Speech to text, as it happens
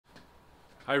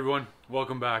Hi everyone,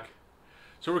 welcome back.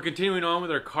 So we're continuing on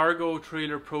with our cargo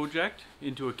trailer project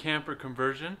into a camper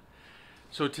conversion.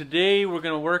 So today we're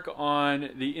going to work on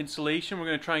the insulation. We're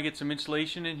going to try and get some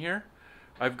insulation in here.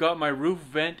 I've got my roof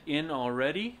vent in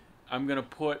already. I'm going to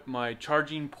put my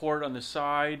charging port on the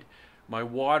side, my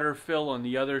water fill on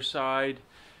the other side,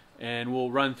 and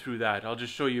we'll run through that. I'll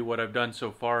just show you what I've done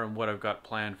so far and what I've got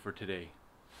planned for today.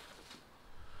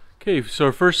 Okay, so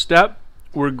our first step,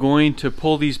 we're going to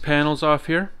pull these panels off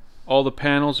here. All the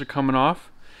panels are coming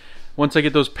off. Once I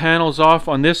get those panels off,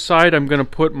 on this side I'm going to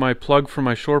put my plug for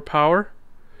my shore power,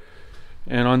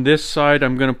 and on this side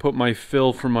I'm going to put my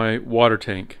fill for my water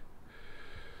tank.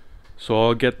 So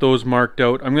I'll get those marked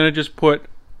out. I'm going to just put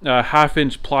a 1/2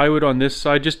 inch plywood on this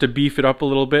side just to beef it up a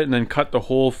little bit, and then cut the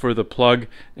hole for the plug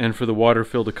and for the water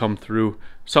fill to come through,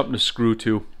 something to screw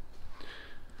to.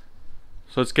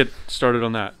 So let's get started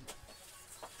on that.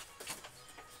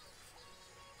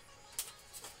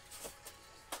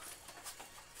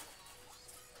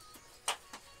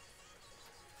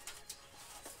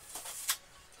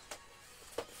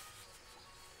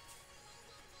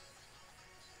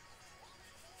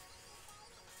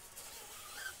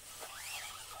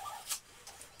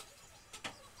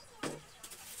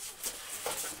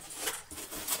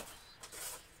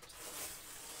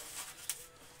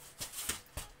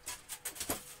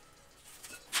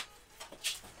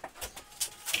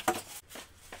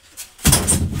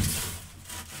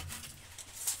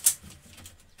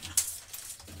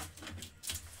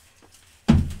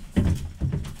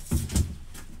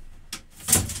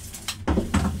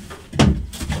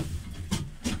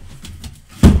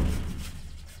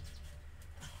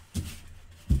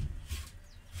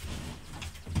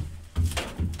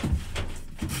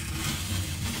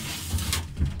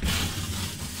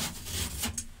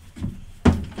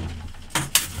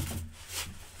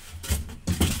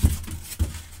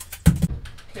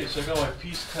 Okay, so I got my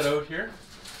piece cut out here.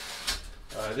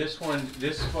 This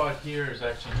spot here is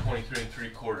actually 23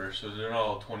 3/4, so they're not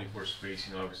all 24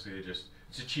 spacing. Obviously,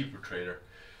 it's a cheaper trailer.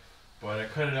 But I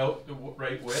cut it out the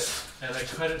right width, and I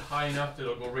cut it high enough that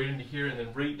it'll go right into here and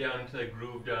then right down into that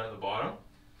groove down at the bottom.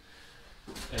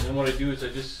 And then what I do is I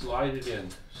just slide it in.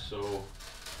 So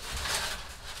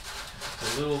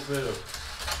it's a little bit of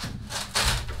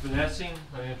finessing.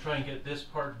 I'm going to try and get this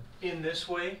part in this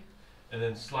way, and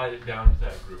then slide it down to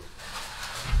that groove.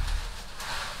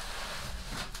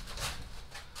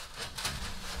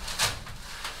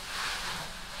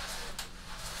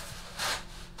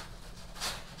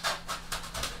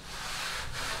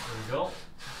 There we go.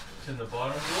 It's in the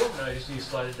bottom groove. Now I just need to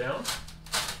slide it down.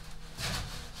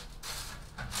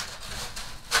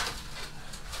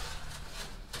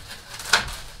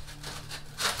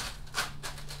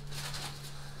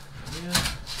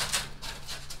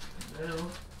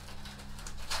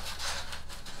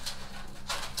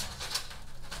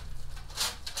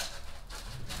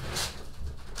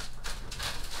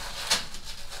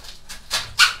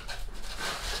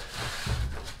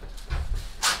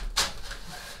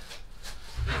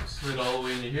 Slid all the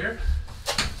way into here.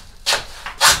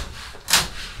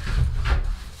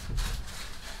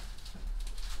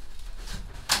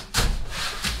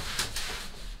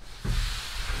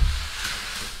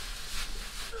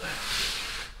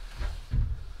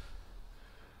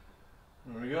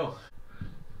 There we go.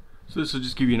 So this will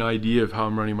just give you an idea of how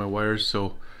I'm running my wires.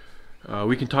 So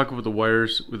we can talk about the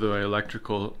wires with the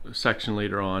electrical section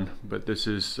later on, but this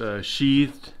is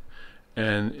sheathed.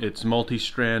 And it's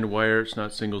multi-strand wire, it's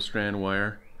not single strand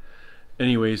wire.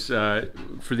 Anyways,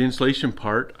 for the insulation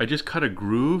part, I just cut a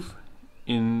groove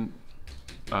in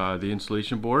the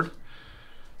insulation board,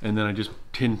 and then I just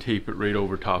tin tape it right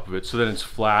over top of it, so then it's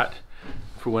flat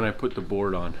for when I put the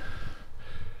board on.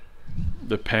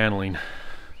 The paneling,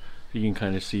 you can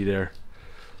kind of see there.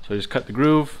 So I just cut the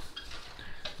groove,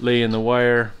 lay in the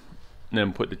wire, and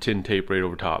then put the tin tape right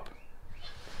over top.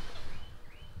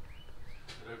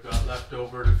 Got left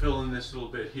over to fill in this little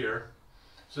bit here.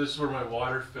 So this is where my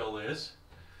water fill is.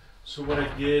 So what I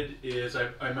did is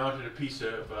I mounted a piece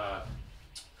of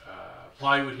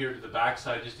plywood here to the back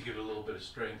side just to give it a little bit of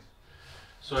strength.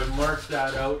 So I marked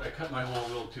that out. I cut my hole a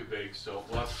little too big, so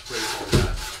we'll have to spray foam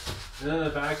that. And then on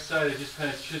the back side I just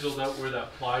kind of chiseled out where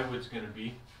that plywood's going to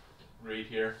be, right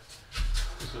here.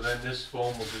 So then this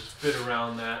foam will just fit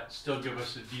around that, still give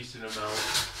us a decent amount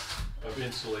of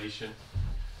insulation.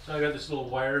 So I got this little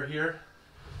wire here.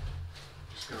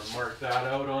 Just going to mark that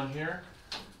out on here.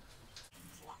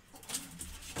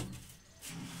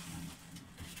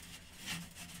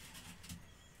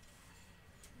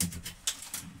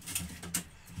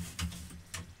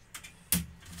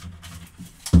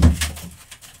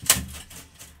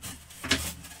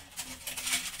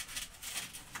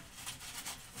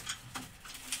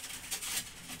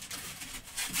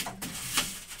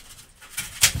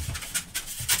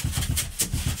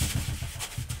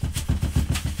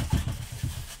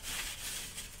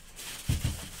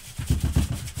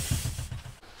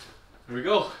 Here we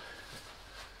go.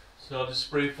 So I'll just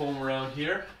spray foam around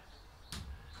here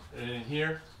and in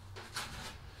here.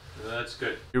 And that's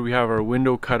good. Here we have our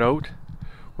window cut out.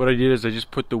 What I did is I just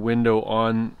put the window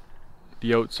on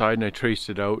the outside and I traced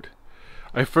it out.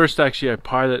 I first actually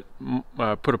put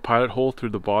a pilot hole through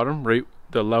the bottom, right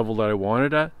the level that I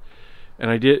wanted at, and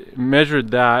I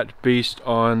measured that based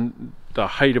on the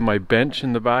height of my bench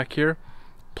in the back here,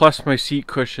 plus my seat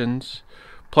cushions,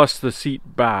 plus the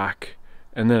seat back,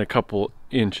 and then a couple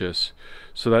inches.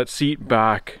 So that seat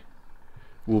back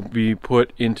will be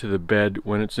put into the bed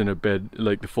when it's in a bed,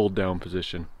 like the fold down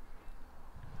position.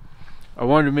 I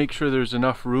wanted to make sure there's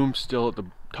enough room still at the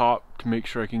top to make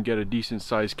sure I can get a decent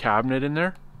sized cabinet in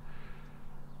there.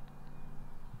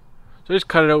 So I just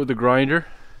cut it out with the grinder.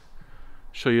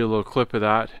 Show you a little clip of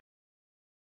that.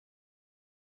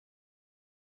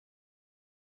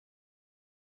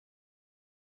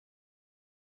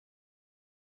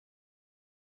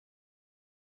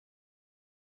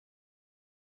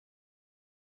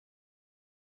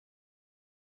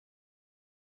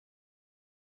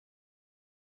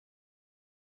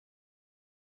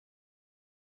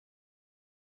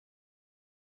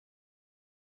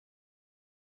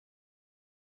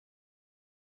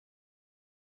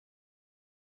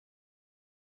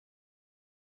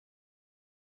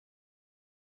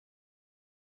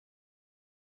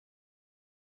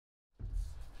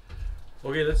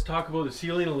 Okay, let's talk about the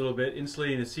ceiling a little bit,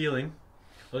 insulating the ceiling.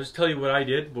 I'll just tell you what I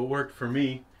did, what worked for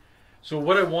me. So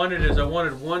what I wanted is I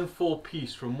wanted one full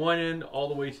piece from one end all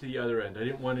the way to the other end. I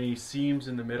didn't want any seams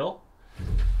in the middle.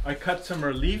 I cut some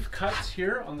relief cuts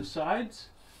here on the sides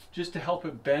just to help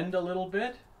it bend a little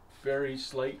bit. Very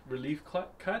slight relief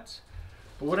cuts.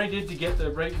 But what I did to get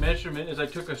the right measurement is I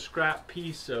took a scrap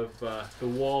piece of the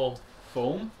wall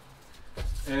foam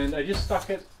and I just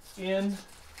stuck it in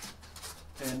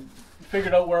and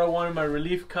figured out where I wanted my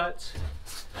relief cuts,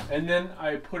 and then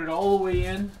I put it all the way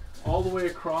in, all the way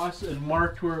across, and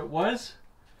marked where it was,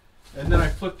 and then I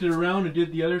flipped it around and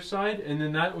did the other side, and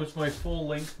then that was my full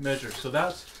length measure. So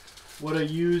that's what I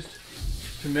used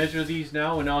to measure these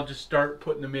now, and I'll just start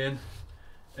putting them in,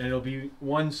 and it'll be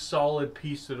one solid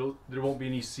piece. There won't be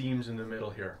any seams in the middle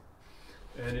here,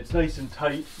 and it's nice and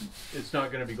tight. It's not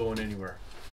going to be going anywhere.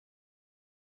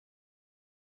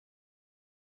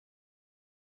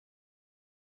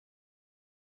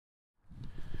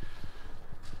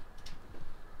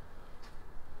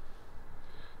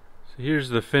 So here's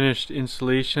the finished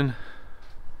insulation.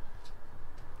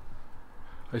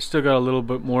 I still got a little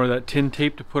bit more of that tin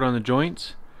tape to put on the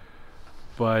joints,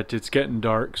 but it's getting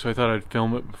dark, so I thought I'd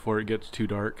film it before it gets too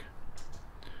dark.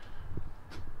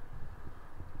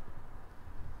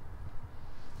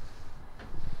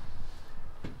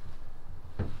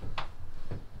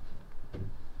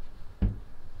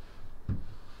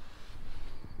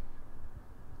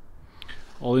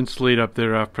 I'll insulate up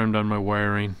there after I'm done my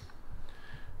wiring.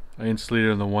 I insulated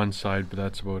on the one side, but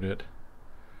that's about it.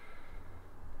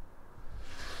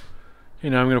 Okay,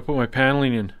 now I'm going to put my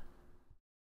paneling in.